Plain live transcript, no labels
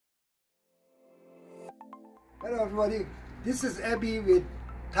Hello everybody, this is Abby with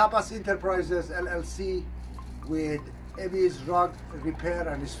Tapas Enterprises LLC with Abby's Rug Repair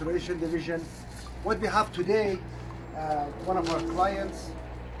and Restoration Division. What we have today, one of our clients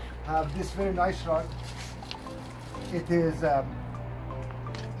have this very nice rug. It is a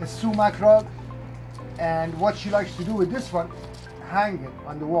sumac rug, and what she likes to do with this one, hang it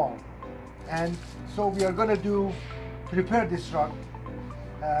on the wall. And so we are going to repair this rug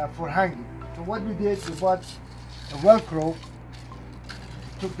for hanging. So what we did, we bought a Velcro,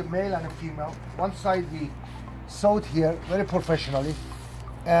 took the male and a female. One side we sewed here very professionally,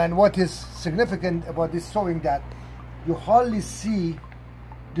 and what is significant about this sewing that you hardly see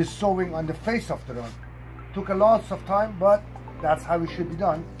the sewing on the face of the rug. Took a lot of time, but that's how it should be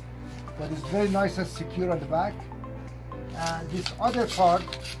done. But it's very nice and secure on the back. And this other part,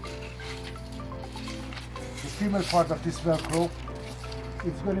 the female part of this Velcro,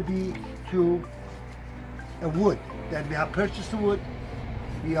 is going to be to a wood that we have purchased the wood.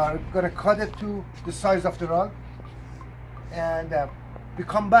 We are going to cut it to the size of the rug, and we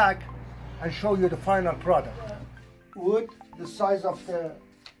come back and show you the final product. Wood, the size of the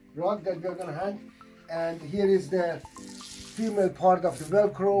rug that we are going to hang, and here is the female part of the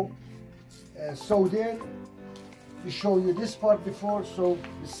Velcro sewed in. We show you this part before, so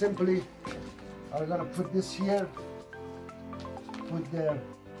we simply are going to put this here, put the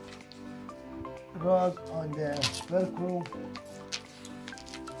rug on the Velcro.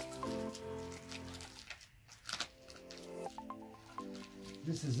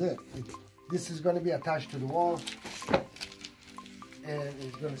 This is it. This is going to be attached to the wall, and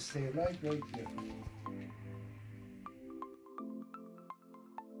it's going to stay right here.